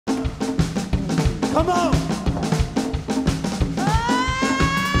Letošnji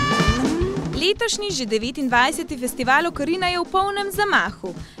že 29. festival Okarina je v polnem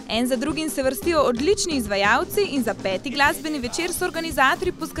zamahu. En za drugim se vrstijo odlični izvajalci in za peti glasbeni večer so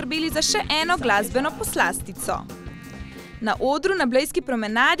organizatorji poskrbeli za še eno glasbeno poslastico. Na odru na Blejski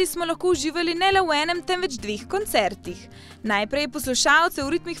promenadi smo lahko uživali ne le v enem, temveč dveh koncertih. Najprej je poslušalce v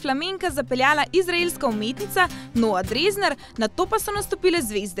ritmih flamenka zapeljala izraelska umetnica Noa Drezner, nato pa so nastopile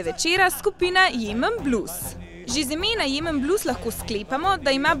zvezde večera, skupina Yemen Blues. Že z imena Yemen Blues lahko sklepamo,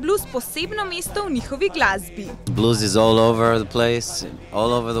 da ima blues posebno mesto v njihovi glasbi. Blues is all over the place,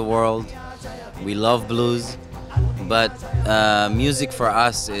 all over the world. We love blues, but music for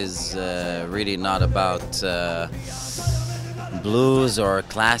us is really not about blues or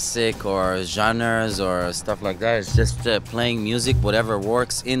classic or genres or stuff like that. It's just playing music. Whatever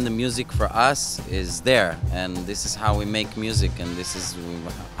works in the music for us is there, and this is how we make music, and this is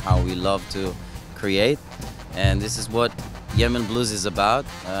how we love to create. And this is what Yemen Blues is about,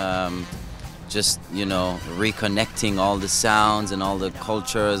 just, you know, reconnecting all the sounds and all the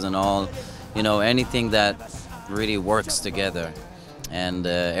cultures and all, you know, anything that really works together, and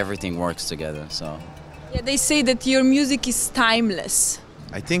everything works together, so. Yeah, they say that your music is timeless.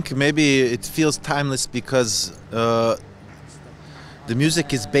 I think maybe it feels timeless because the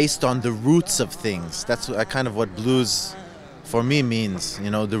music is based on the roots of things. That's kind of what blues for me means, you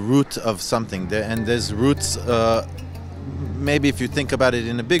know, the root of something. And there's roots, maybe if you think about it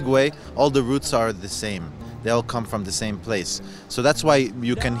in a big way, all the roots are the same. They all come from the same place. So that's why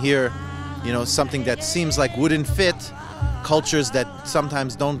you can hear, you know, something that seems like wouldn't fit, cultures that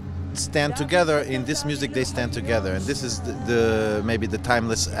sometimes don't stand together. In this music they stand together, and this is maybe the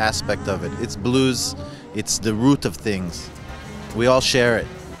timeless aspect of it. It's blues, it's the root of things. We all share it.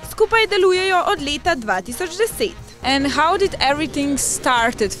 Skupaj delujejo od leta 2010. And how did everything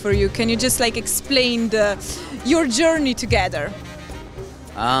started for you? Can you just like explain your journey together?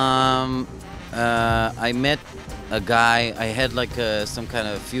 I met a guy. I had like some kind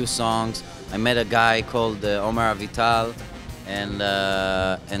of few songs. I met a guy called Omar Vital, and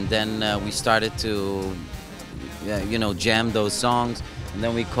then we started to, you know, jam those songs. And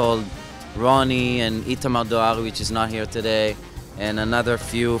then we called Ronnie and Itamar Doar, which is not here today, and another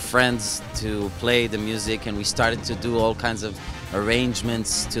few friends to play the music, and we started to do all kinds of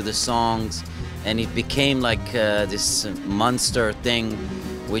arrangements to the songs, and it became like this monster thing,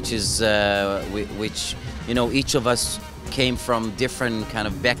 which is which, you know, each of us came from different kind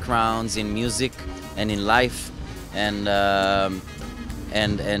of backgrounds in music and in life, and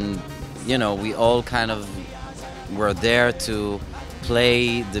you know, we all kind of were there to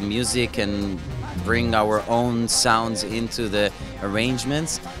play the music and bring our own sounds into the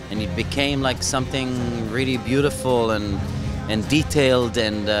arrangements, and it became like something really beautiful and detailed,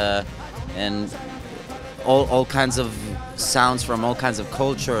 and all kinds of sounds from all kinds of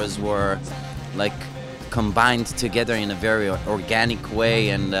cultures were like combined together in a very organic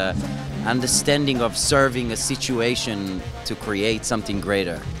way, and understanding of serving a situation to create something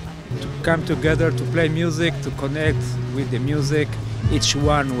greater. To come together to play music, to connect with the music, each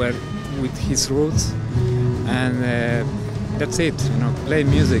one were with his roots, and that's it, you know, play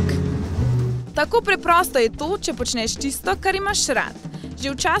music. Tako preprosto je to, če počneš tisto, kar imaš rad.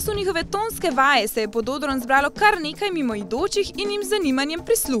 Že v času njihove tonske vaje se je pod odrom zbralo kar nekaj mimoidočih in jim z zanimanjem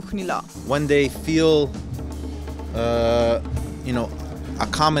prisluhnilo. When they feel, you know, a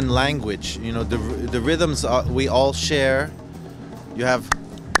common language, you know, the rhythms we all share, you have,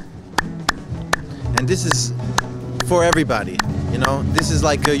 and this is for everybody. You know, this is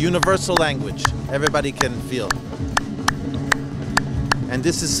like a universal language. Everybody can feel. And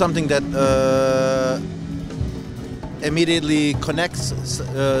this is something that immediately connects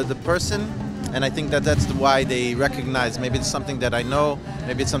the person. And I think that that's why they recognize, maybe it's something that I know,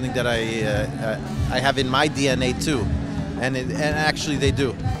 maybe it's something that I have in my DNA too. And actually they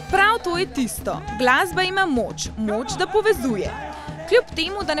do. Prav to je tisto. Glasba ima moč, moč da povezuje. Kljub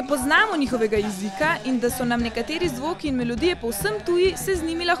temu, da ne poznamo njihovega jezika in da so nam nekateri zvoki in melodije povsem tuji, se z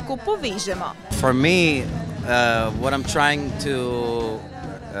njimi lahko povežemo. For me, what I'm trying to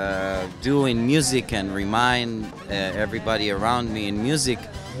do in music and remind everybody around me in music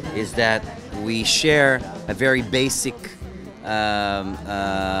is that we share a very basic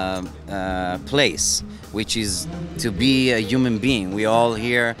place, which is to be a human being. We all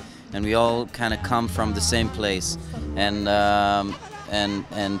here, and we all kind of come from the same place, and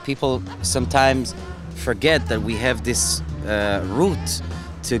people sometimes forget that we have this root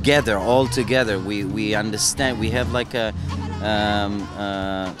together, all together. We understand. We have like a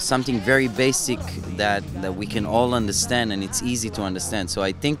something very basic that we can all understand, and it's easy to understand. So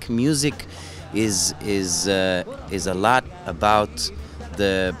I think music is a lot about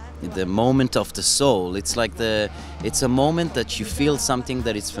the moment of the soul. It's like it's a moment that you feel something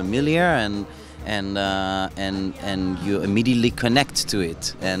that is familiar and you immediately connect to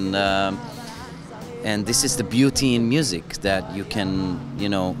it, and this is the beauty in music, that you can, you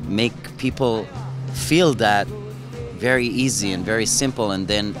know, make people feel that very easy and very simple, and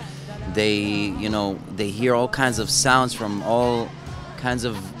then they, you know, they hear all kinds of sounds from all kinds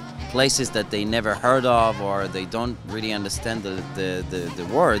of places that they never heard of, or they don't really understand the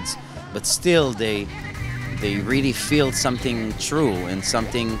words, but still they really feel something true and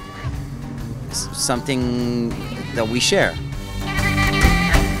something that we share.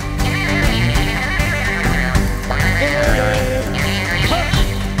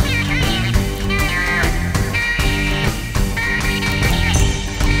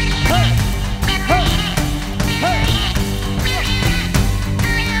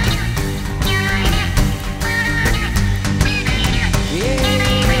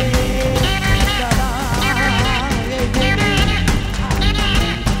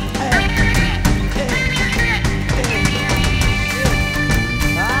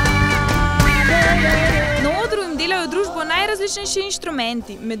 Najrazličnejši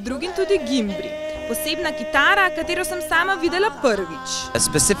inštrumenti, med drugim tudi gimbri. Posebna kitara, katero sem sama videla prvič.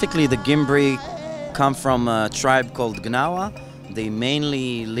 Specifically, the gimbri come from a tribe called Gnawa. They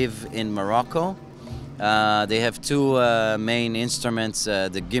mainly live in Morocco. They have two main instruments,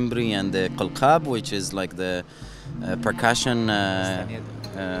 the gimbri and the qalqab, which is like the percussion,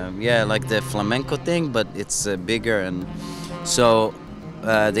 yeah, like the flamenco thing, but it's bigger. And so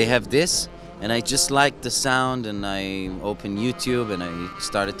they have this. And I just liked the sound, and I opened YouTube and I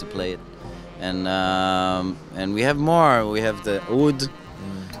started to play it. And we have more. We have the oud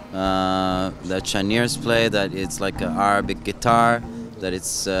that Chaniers play. That it's like an Arabic guitar. That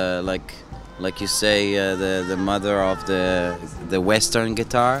it's like you say, the mother of the Western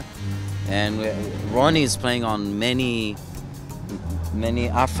guitar. And Ronnie is playing on many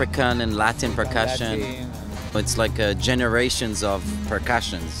African and Latin percussion. It's like generations of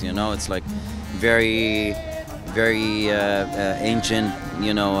percussions, you know. It's like very ancient,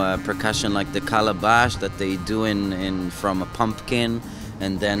 you know, percussion, like the calabash that they do from a pumpkin,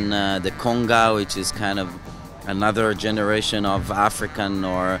 and then the conga, which is kind of another generation of African,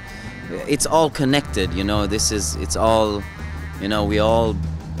 or it's all connected, you know. It's all, you know, we all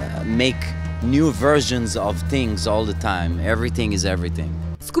make new versions of things all the time. Everything is everything.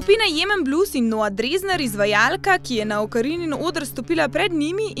 Skupina Yemen Blues in Noa Drezner, izvajalka, ki je na Okarinin oder stopila pred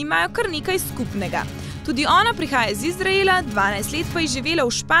njimi, imajo kar nekaj skupnega. Tudi ona prihaja iz Izraela, 12 let pa je živela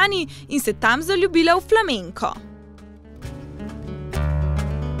v Španiji in se tam zaljubila v flamenko.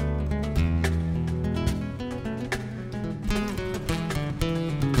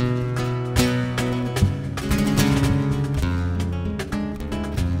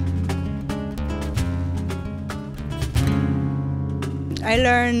 I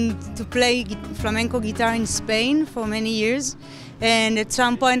learned to play flamenco guitar in Spain for many years, and at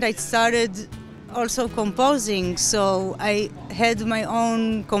some point I started also composing, so I had my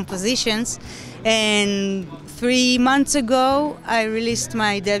own compositions, and 3 months ago I released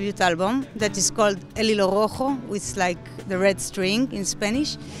my debut album that is called El Hilo Rojo, with like the red string in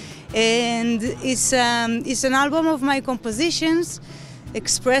Spanish, and it's an album of my compositions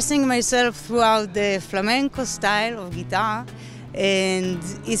expressing myself throughout the flamenco style of guitar. And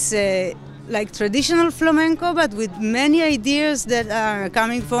it's like traditional flamenco, but with many ideas that are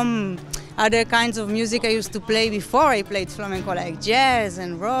coming from other kinds of music I used to play before I played flamenco, like jazz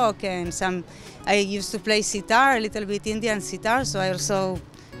and rock, and I used to play sitar, a little bit Indian sitar, so I also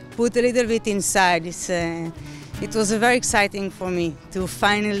put a little bit inside. It was very exciting for me to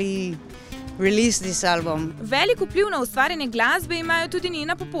finally release this album. Velik vpliv na ustvarjanje glasbe imajo tudi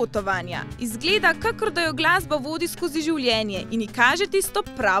njena popotovanja. Izgleda, kakor da jo glasba vodi skozi življenje in ji kaže tisto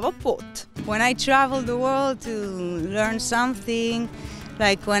pravo pot. When I traveled the world to learn something,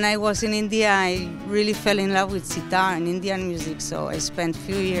 like when I was in India, I really fell in love with sitar and Indian music, so I spent a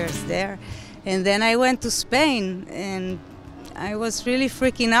few years there. And then I went to Spain, and I was really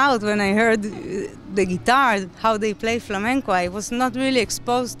freaking out when I heard the guitar, how they play flamenco. I was not really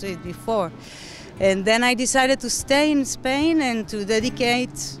exposed to it before. And then I decided to stay in Spain and to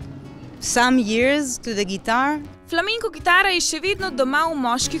dedicate some years to the guitar. Flamenko kitara je še vedno doma v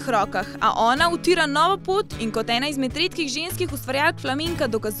moških rokah, a ona utira novo pot in kot ena izmed redkih ženskih ustvarjalk flamenka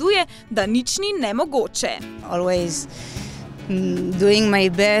dokazuje, da nič ni nemogoče. Always doing my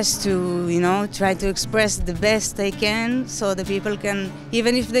best to, you know, try to express the best I can, so the people can,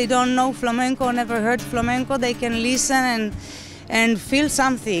 even if they don't know flamenco or never heard flamenco, they can listen and feel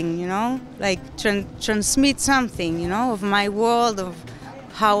something, you know, like transmit something, you know, of my world, of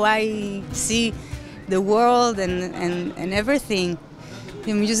how I see the world and everything.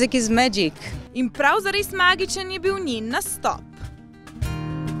 The music is magic. In prav zares magičen je bil njen nastop.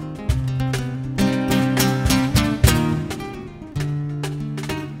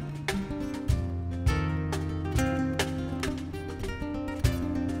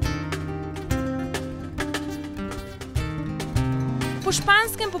 Po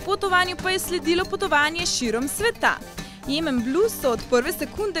španskem popotovanju pa je sledilo potovanje širom sveta. Yemen Blues so od prve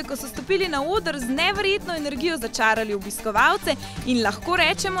sekunde, ko so stopili na oder, z neverjetno energijo začarali obiskovalce in lahko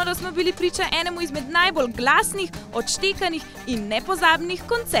rečemo, da smo bili priča enemu izmed najbolj glasnih, odštekanih in nepozabnih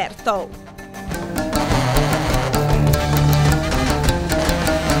koncertov.